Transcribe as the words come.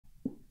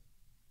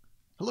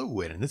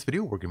Hello, and in this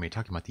video we're going to be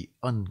talking about the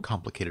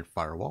Uncomplicated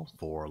Firewall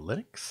for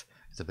Linux.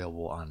 It's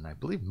available on, I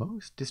believe,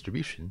 most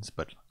distributions,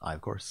 but I, of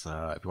course,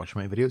 if you watch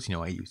my videos, you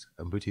know I use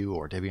Ubuntu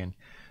or Debian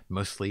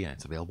mostly, and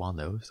it's available on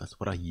those. That's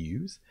what I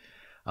use.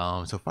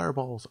 So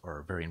firewalls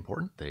are very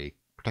important. They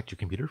protect your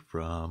computer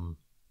from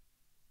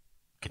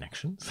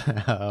connections.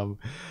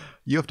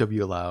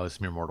 UFW allows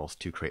mere mortals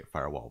to create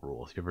firewall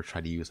rules. If you ever try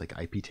to use like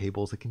IP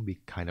tables, it can be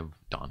kind of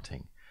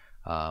daunting.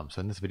 So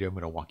in this video, I'm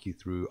going to walk you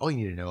through all you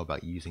need to know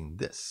about using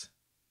this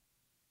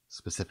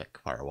specific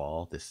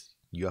firewall, this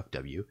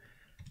UFW.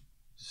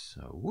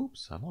 So,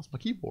 whoops, I lost my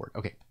keyboard.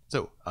 Okay,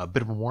 so a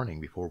bit of a warning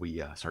before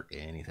we start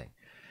anything.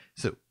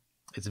 So,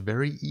 it's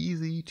very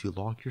easy to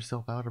lock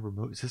yourself out of a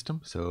remote system.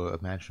 So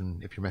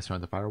imagine if you're messing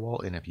around with the firewall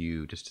and if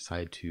you just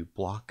decide to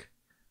block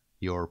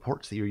your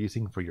ports that you're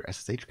using for your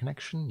SSH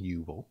connection,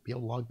 you won't be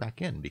able to log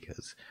back in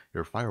because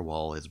your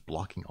firewall is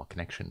blocking all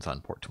connections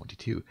on port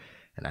 22,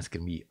 and that's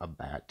going to be a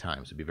bad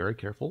time. So be very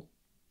careful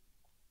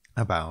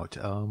about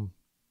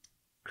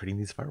creating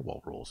these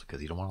firewall rules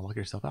because you don't want to lock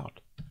yourself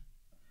out.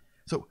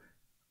 So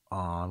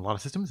on a lot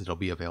of systems, it'll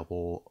be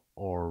available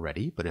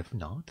already, but if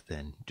not,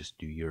 then just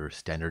do your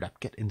standard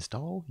apt-get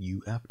install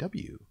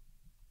UFW.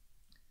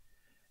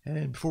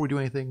 And before we do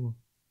anything,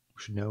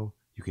 we should know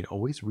you can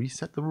always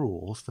reset the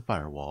rules to the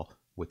firewall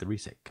with the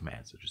reset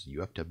command, so just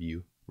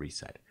UFW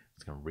reset.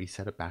 It's going to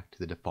reset it back to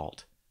the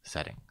default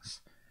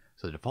settings.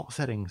 So the default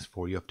settings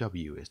for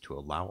UFW is to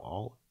allow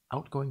all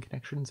outgoing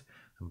connections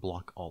and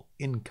block all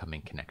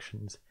incoming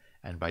connections,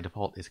 and by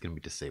default it's going to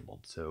be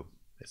disabled. So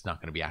it's not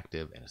going to be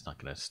active and it's not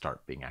going to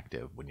start being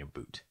active when you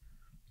boot.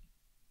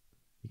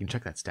 You can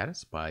check that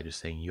status by just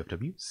saying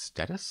UFW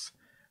status.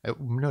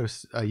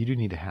 Notice you do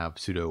need to have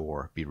sudo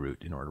or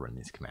broot in order to run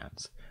these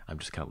commands. I'm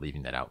just kind of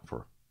leaving that out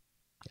for,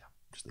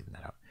 just leaving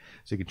that out.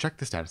 So you can check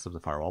the status of the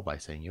firewall by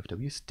saying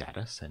UFW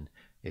status, and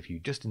if you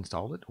just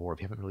installed it or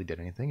if you haven't really done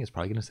anything, it's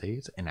probably going to say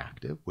it's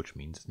inactive, which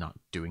means it's not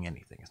doing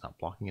anything. It's not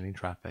blocking any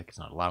traffic. It's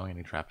not allowing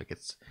any traffic.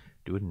 It's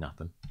doing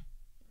nothing.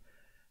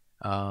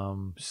 We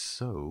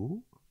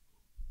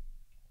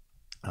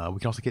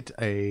can also get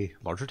a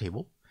larger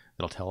table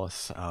that'll tell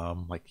us,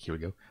 like here we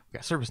go, we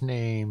got service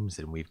names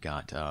and we've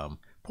got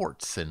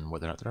ports and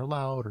whether or not they're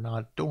allowed or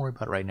not. Don't worry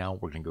about it right now.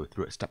 We're going to go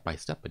through it step by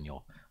step and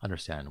you'll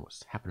understand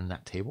what's happening in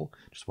that table.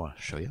 Just want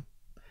to show you.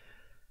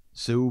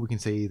 So we can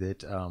say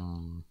that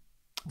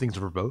things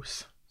are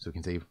verbose. So we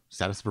can say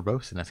status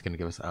verbose, and that's going to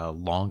give us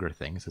longer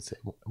things. Let's say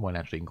one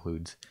actually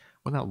includes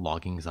when that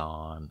logging's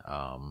on,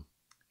 I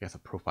guess a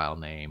profile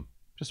name,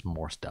 just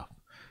more stuff.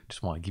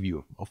 Just want to give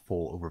you a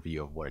full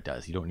overview of what it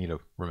does. You don't need to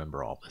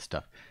remember all this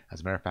stuff. As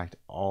a matter of fact,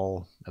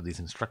 all of these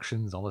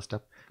instructions, all this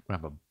stuff, I'm going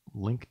to have a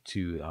link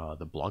to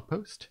the blog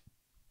post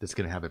that's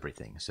going to have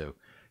everything. So,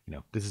 you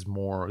know, this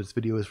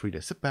video is for you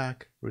to sit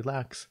back,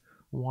 relax,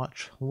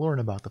 watch, learn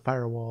about the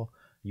firewall,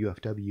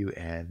 UFW,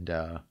 and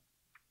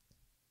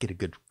get a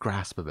good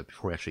grasp of it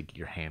before you actually get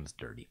your hands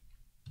dirty.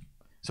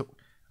 So,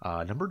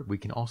 numbered, we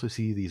can also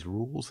see these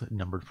rules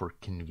numbered for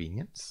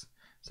convenience.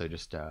 So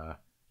just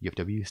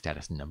UFW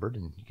status numbered,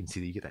 and you can see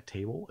that you get that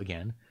table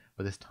again,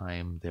 but this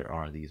time there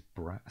are these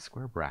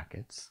square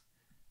brackets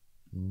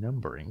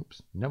numbering,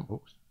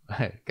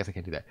 I guess I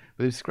can't do that,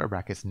 but there's square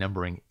brackets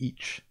numbering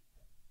each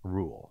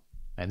rule,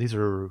 and these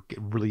are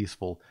really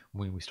useful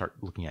when we start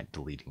looking at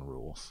deleting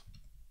rules.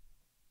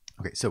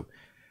 Okay, so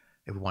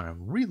if we want to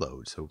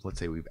reload, so let's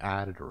say we've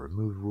added or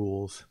removed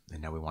rules,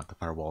 and now we want the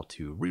firewall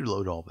to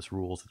reload all of its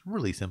rules. It's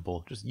really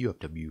simple, just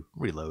UFW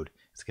reload.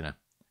 It's going to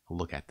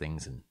look at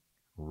things and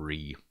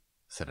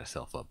set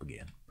itself up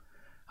again.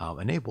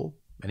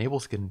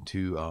 Enable's going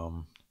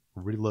to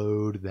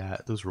reload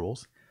those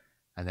rules,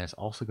 and then it's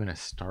also going to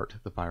start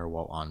the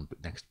firewall on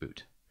next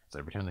boot. So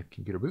every time the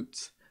computer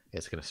boots,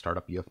 it's going to start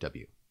up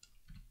UFW.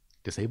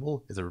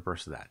 Disable is the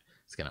reverse of that.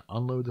 It's going to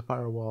unload the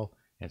firewall,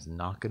 and it's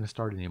not going to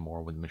start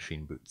anymore when the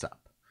machine boots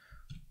up.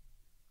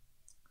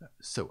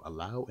 So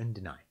allow and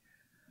deny.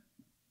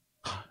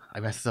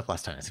 I messed this up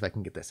last time. Let's see if I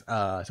can get this.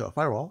 So a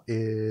firewall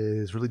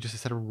is really just a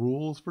set of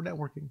rules for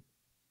networking.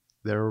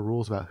 There are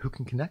rules about who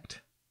can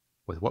connect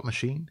with what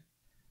machine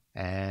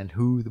and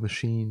who the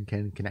machine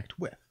can connect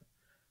with.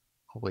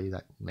 Hopefully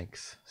that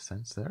makes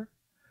sense there.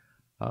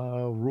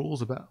 The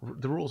rules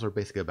are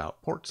basically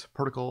about ports,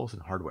 protocols,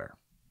 and hardware,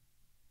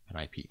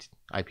 and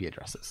IP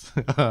addresses.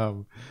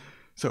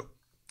 So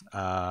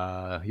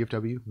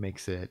UFW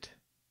makes it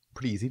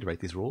pretty easy to write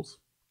these rules,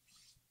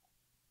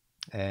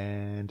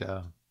 and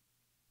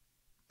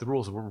the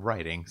rules we're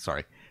writing,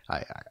 sorry,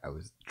 I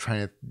was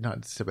trying to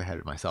not step ahead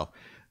of myself.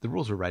 The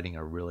rules we're writing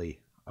are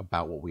really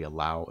about what we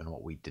allow and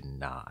what we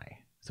deny.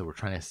 So we're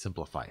trying to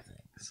simplify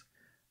things.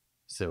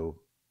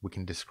 So we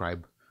can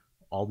describe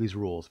all these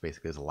rules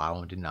basically as allow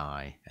and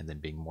deny, and then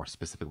being more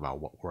specific about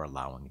what we're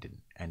allowing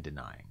and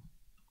denying.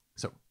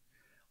 So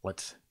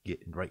let's get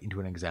right into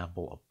an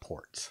example of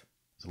ports.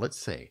 So let's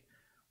say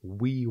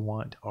we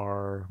have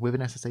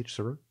an SSH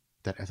server.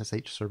 That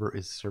SSH server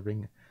is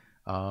serving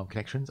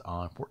connections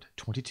on port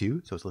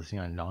 22, so it's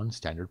listening on a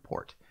non-standard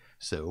port.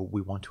 So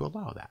we want to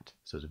allow that.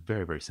 So it's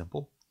very, very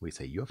simple. We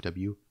say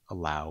UFW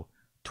allow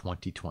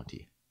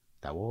 2020.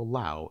 That will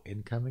allow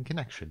incoming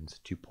connections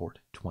to port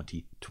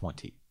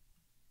 2020.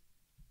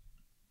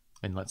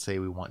 And let's say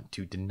we want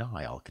to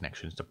deny all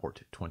connections to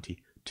port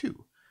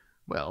 22.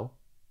 Well,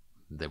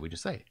 then we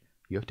just say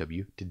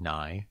UFW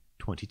deny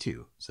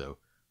 22. So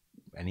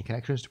any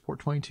connections to port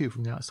 22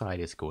 from the outside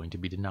is going to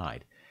be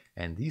denied.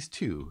 And these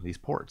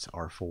ports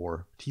are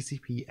for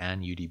TCP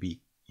and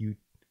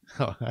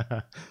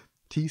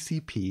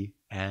TCP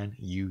and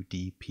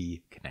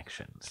UDP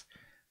connections.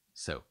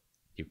 So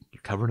you're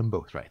covering them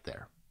both right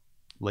there.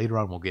 Later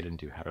on, we'll get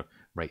into how to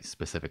write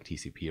specific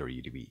TCP or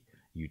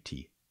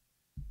UDP.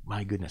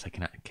 My goodness, I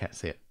can't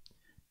say it.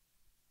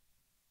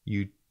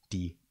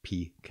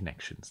 UDP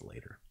connections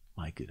later.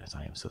 My goodness,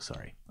 I am so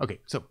sorry. Okay,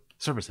 so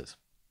services.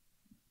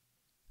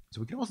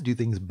 So we can also do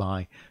things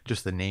by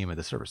just the name of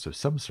the service. So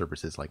some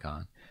services, like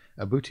on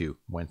Ubuntu,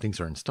 when things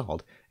are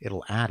installed,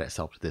 it'll add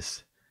itself to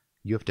this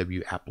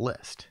UFW app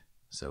list.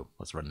 So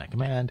let's run that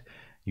command.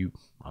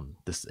 On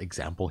this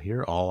example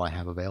here, all I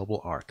have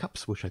available are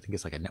cups, which I think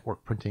is like a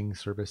network printing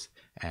service,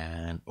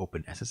 and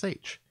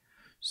OpenSSH.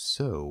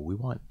 So we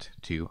want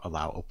to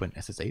allow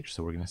OpenSSH.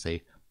 So we're going to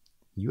say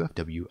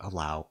UFW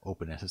allow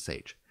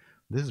OpenSSH.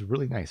 This is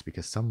really nice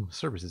because some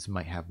services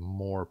might have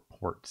more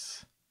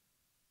ports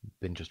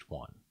than just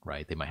one,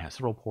 right? They might have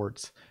several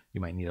ports.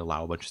 You might need to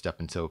allow a bunch of stuff.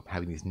 And so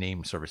having these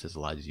named services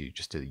allows you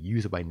just to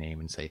use it by name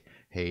and say,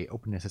 hey,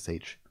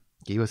 OpenSSH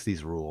gave us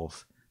these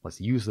rules. Let's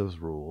use those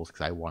rules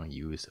because I want to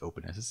use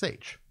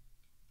OpenSSH.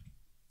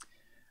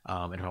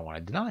 And if I want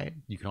to deny it,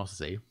 you can also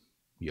say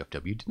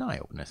UFW deny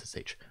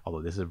OpenSSH.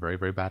 Although this is a very,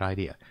 very bad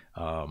idea.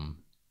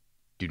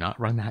 Do not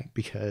run that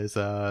because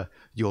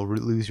you'll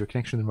lose your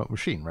connection to the remote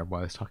machine. Remember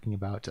when I was talking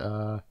about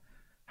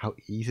how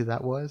easy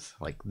that was?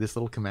 Like this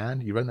little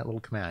command, you run that little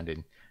command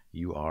and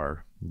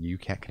you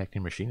can't connect to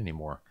your machine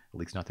anymore. At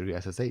least not through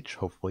SSH.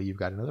 Hopefully you've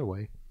got another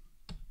way.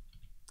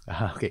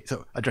 Okay,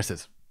 so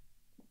addresses.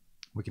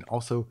 We can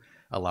also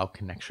allow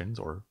connections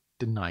or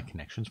deny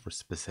connections for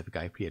specific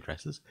IP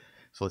addresses.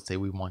 So let's say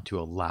we want to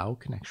allow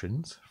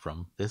connections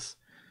from this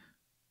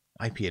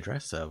IP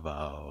address of,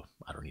 I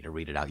don't need to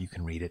read it out, you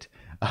can read it.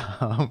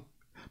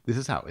 This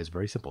is how, it's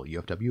very simple.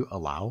 UFW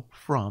allow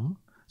from,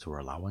 so we're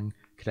allowing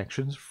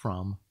connections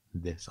from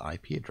this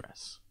IP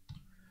address.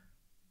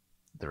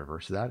 The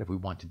reverse of that, if we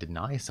want to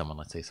deny someone,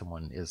 let's say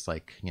someone is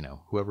like,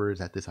 whoever is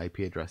at this IP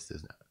address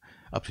is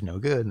up to no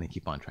good and they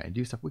keep on trying to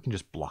do stuff, we can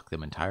just block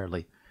them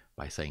entirely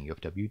by saying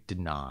UFW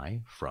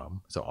deny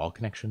from, so all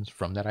connections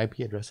from that IP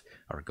address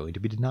are going to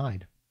be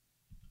denied.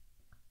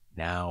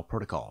 Now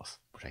protocols,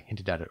 which I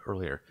hinted at it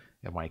earlier,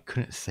 and when I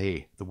couldn't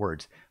say the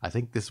words, I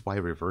think this is why I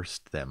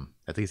reversed them.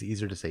 I think it's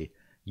easier to say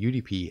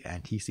UDP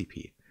and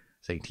TCP.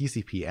 Saying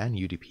TCP and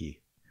UDP,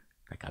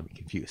 that got me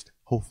confused.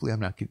 Hopefully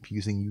I'm not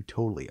confusing you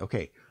totally.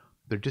 Okay,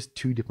 they're just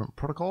two different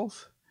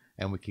protocols,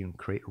 and we can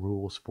create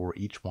rules for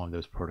each one of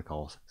those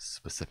protocols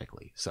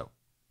specifically. So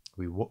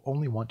we will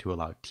only want to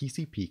allow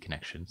TCP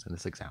connections in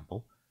this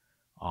example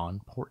on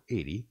port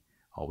 80.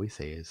 All we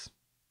say is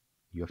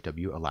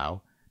UFW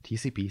allow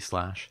TCP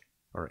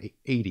 / or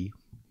 80.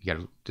 You got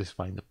to just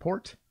find the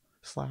port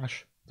 /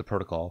 the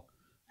protocol,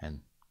 and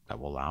that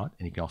will allow it.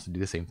 And you can also do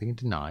the same thing in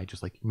deny,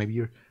 just like maybe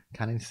you're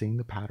kind of seeing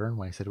the pattern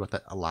when I said about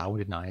that allow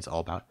and deny. It's all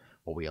about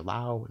what we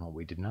allow and what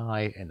we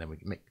deny, and then we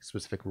can make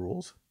specific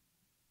rules.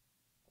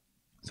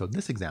 So in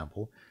this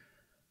example,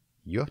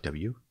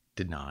 UFW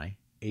deny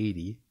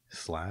 80 /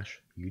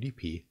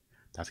 UDP.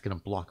 That's going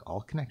to block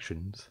all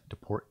connections to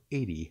port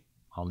 80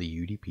 on the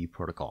UDP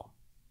protocol.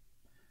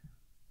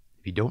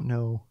 If you don't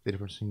know the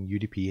difference between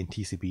UDP and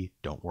TCP,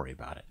 don't worry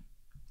about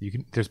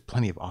it. There's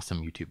plenty of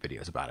awesome YouTube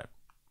videos about it,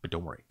 but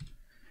don't worry.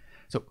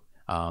 So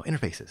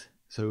interfaces.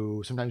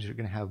 So sometimes you're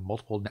going to have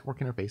multiple network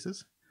interfaces,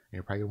 and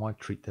you're probably going to want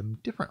to treat them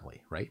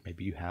differently, right?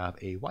 Maybe you have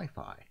a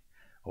Wi-Fi,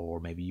 or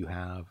maybe you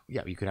have,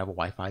 you could have a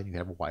Wi-Fi and you could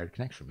have a wired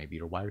connection. Maybe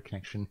your wired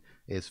connection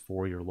is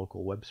for your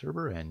local web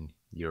server and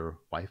your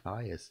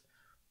Wi-Fi is,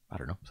 I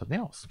don't know, something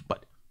else.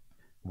 But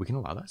we can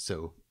allow that.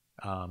 So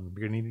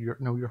you're going to need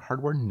to know your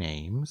hardware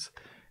names.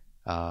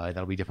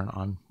 That'll be different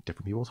on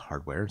different people's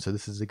hardware. So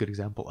this is a good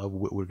example of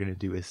what we're going to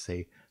do is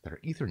say that our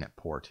Ethernet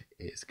port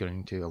is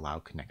going to allow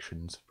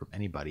connections from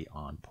anybody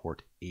on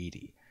port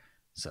 80.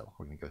 So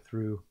we're going to go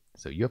through.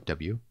 So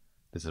UFW,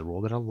 this is a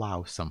rule that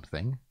allows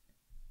something.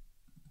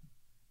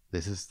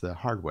 This is the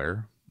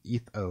hardware,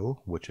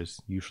 ETHO, which is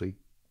usually,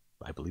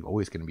 I believe,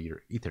 always going to be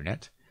your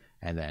Ethernet,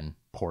 and then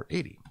port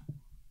 80.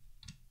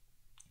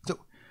 So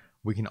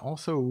we can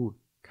also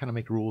kind of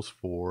make rules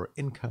for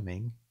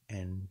incoming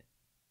and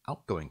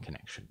outgoing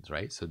connections,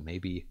 right? So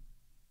maybe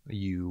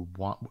you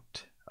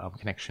want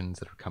connections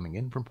that are coming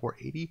in from port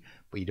 80,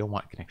 but you don't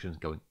want connections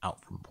going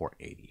out from port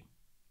 80.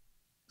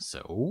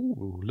 So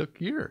look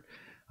here,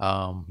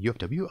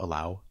 UFW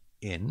allow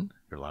you're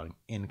allowing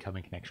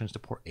incoming connections to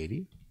port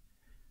 80.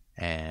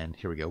 And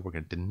here we go, we're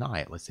going to deny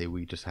it. Let's say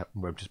we're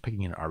just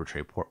picking an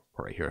arbitrary port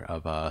right here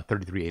of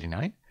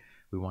 3389.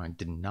 We want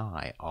to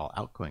deny all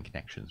outgoing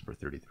connections for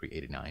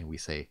 3389. We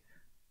say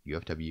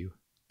UFW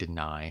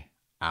deny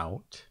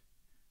out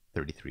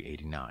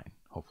 3389.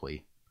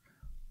 Hopefully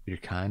You're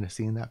kind of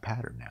seeing that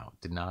pattern now.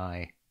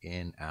 Deny,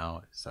 in,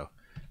 out. So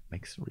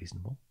makes it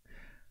reasonable.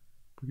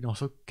 We can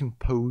also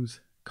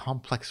compose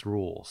complex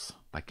rules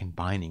by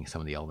combining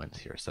some of the elements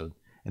here. So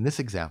in this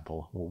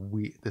example,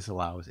 what this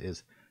allows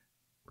is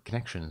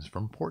connections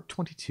from port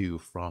 22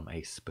 from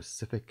a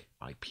specific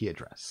IP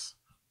address.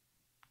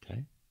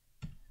 Okay.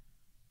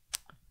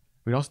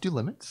 We can also do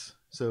limits.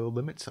 So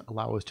limits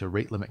allow us to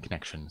rate limit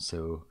connections.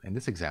 So in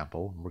this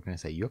example, we're going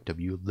to say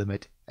UFW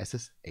limit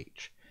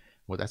SSH.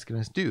 What that's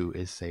going to do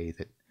is say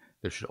that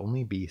there should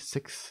only be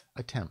 6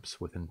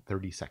 attempts within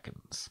 30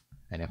 seconds.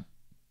 And if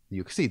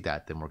you exceed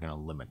that, then we're going to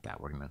limit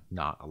that. We're going to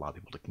not allow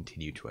people to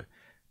continue to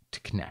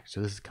connect.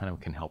 So this kind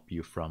of can help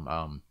you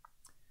from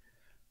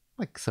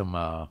like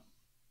some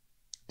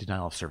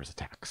denial of service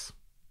attacks.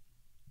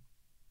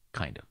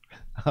 Kind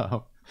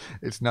of.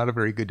 It's not a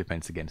very good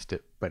defense against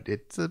it, but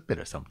it's a bit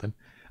of something.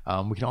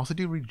 We can also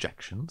do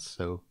rejections.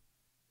 So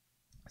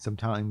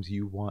sometimes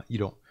you want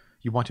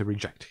to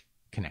reject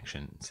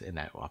connections, and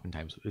that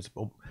oftentimes it's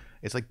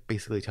like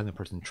basically telling the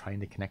person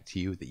trying to connect to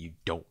you that you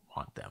don't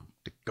want them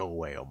to go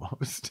away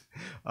almost.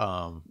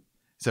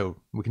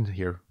 So we can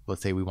here,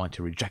 let's say we want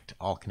to reject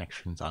all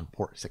connections on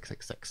port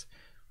 666.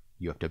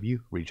 UFW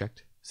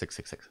reject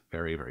 666.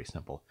 Very, very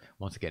simple.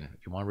 Once again,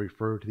 if you want to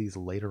refer to these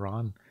later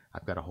on,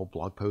 I've got a whole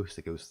blog post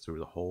that goes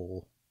through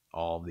all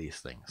of these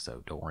things,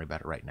 so don't worry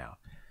about it right now.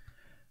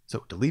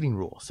 So deleting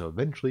rules. So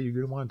eventually you're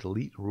going to want to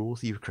delete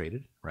rules that you've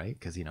created, right?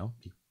 Because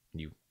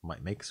you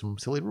might make some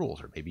silly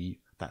rules, or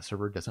maybe that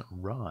server doesn't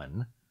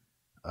run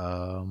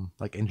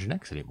like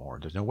Nginx anymore.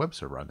 There's no web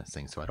server on this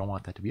thing, so I don't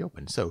want that to be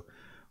open. So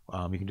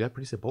you can do that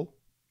pretty simple.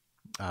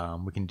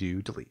 We can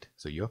do delete.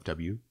 So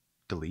UFW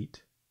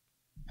delete,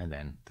 and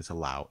then this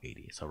allow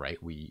 80. So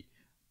right, we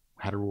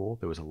had a rule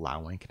that was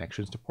allowing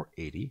connections to port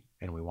 80,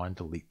 and we want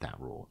to delete that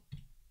rule.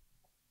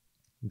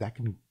 That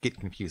can get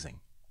confusing,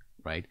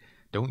 right?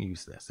 Don't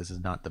use this. This is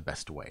not the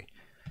best way.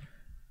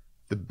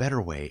 The better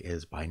way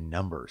is by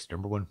numbers.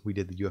 Remember when we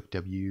did the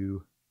UFW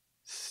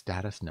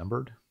status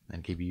numbered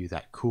and gave you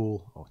that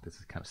cool, oh, this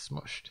is kind of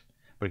smushed,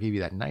 but it gave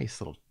you that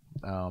nice little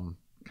kind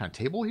of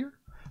table here?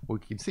 Well,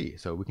 we can see.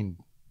 So we can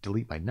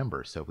delete by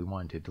numbers. So if we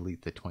wanted to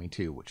delete the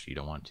 22, which you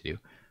don't want to do,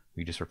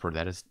 we just refer to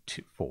that as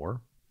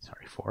 4.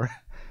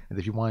 And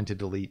if you wanted to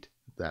delete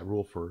that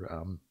rule for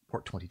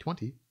port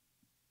 2020,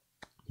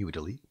 you would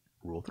delete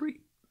rule 3.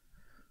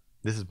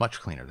 This is much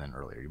cleaner than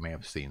earlier. You may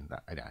have seen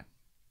that.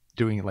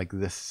 Doing it like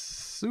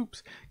this,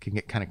 oops, can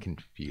get kind of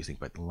confusing,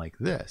 but like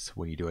this,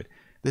 when you do it,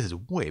 this is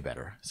way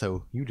better.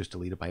 So you just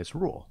delete it by its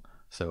rule.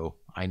 So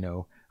I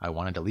know I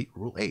want to delete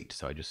rule 8,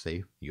 so I just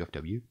say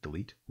UFW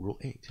delete rule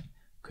 8.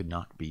 Could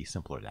not be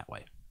simpler that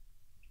way.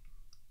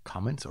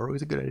 Comments are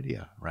always a good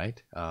idea,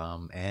 right?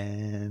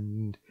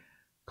 And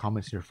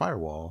comments in your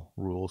firewall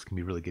rules can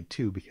be really good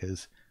too,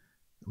 because,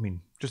 I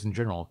mean, just in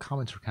general,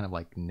 comments are kind of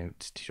like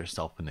notes to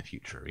yourself in the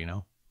future, you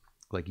know?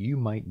 Like, you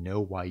might know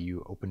why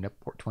you opened up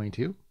port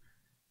 22,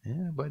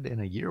 yeah, but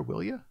in a year,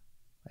 will you?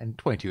 And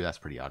 22, that's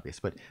pretty obvious,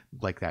 but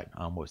like that,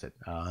 what was it,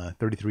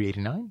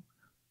 3389?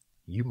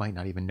 You might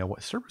not even know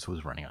what service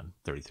was running on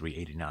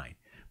 3389,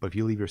 but if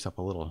you leave yourself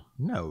a little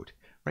note,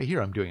 right here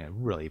I'm doing it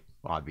really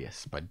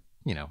obvious, but,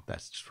 you know,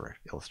 that's just for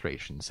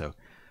illustration. So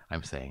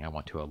I'm saying I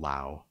want to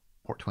allow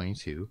port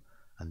 22,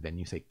 and then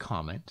you say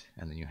comment,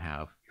 and then you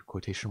have your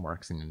quotation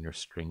marks and then your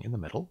string in the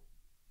middle.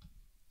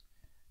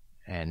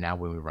 And now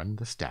when we run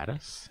the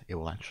status, it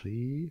will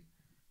actually,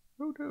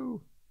 oh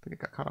no, I think it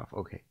got cut off.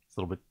 Okay, it's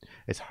a little bit,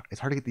 it's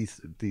hard to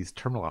get these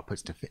terminal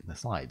outputs to fit in the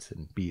slides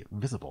and be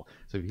visible.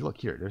 So if you look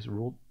here, there's a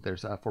rule,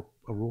 for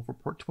a rule for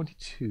port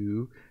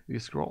 22. You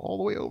scroll all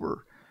the way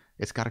over,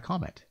 it's got a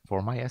comment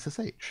for my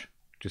SSH,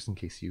 just in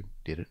case you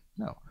didn't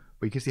know.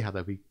 But you can see how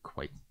that'd be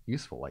quite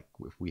useful. Like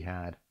if we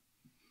had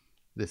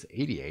this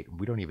 88,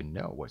 we don't even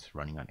know what's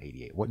running on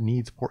 88. What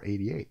needs port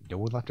 88? No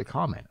one left a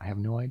comment. I have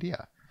no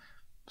idea.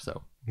 So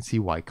you can see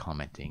why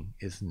commenting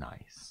is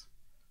nice.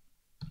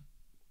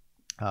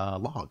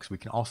 Logs. We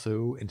can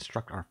also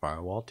instruct our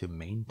firewall to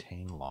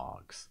maintain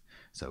logs.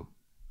 So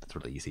that's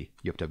really easy.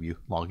 UFW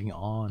logging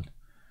on.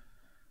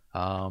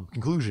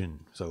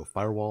 Conclusion. So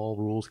firewall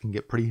rules can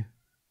get pretty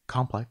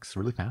complex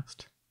really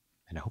fast.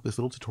 And I hope this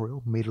little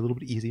tutorial made it a little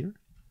bit easier.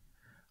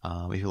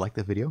 If you like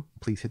the video,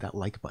 please hit that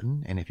like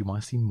button. And if you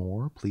want to see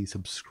more, please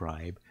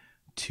subscribe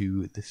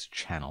to this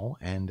channel.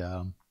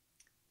 And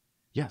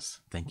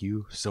yes, thank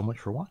you so much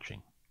for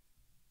watching.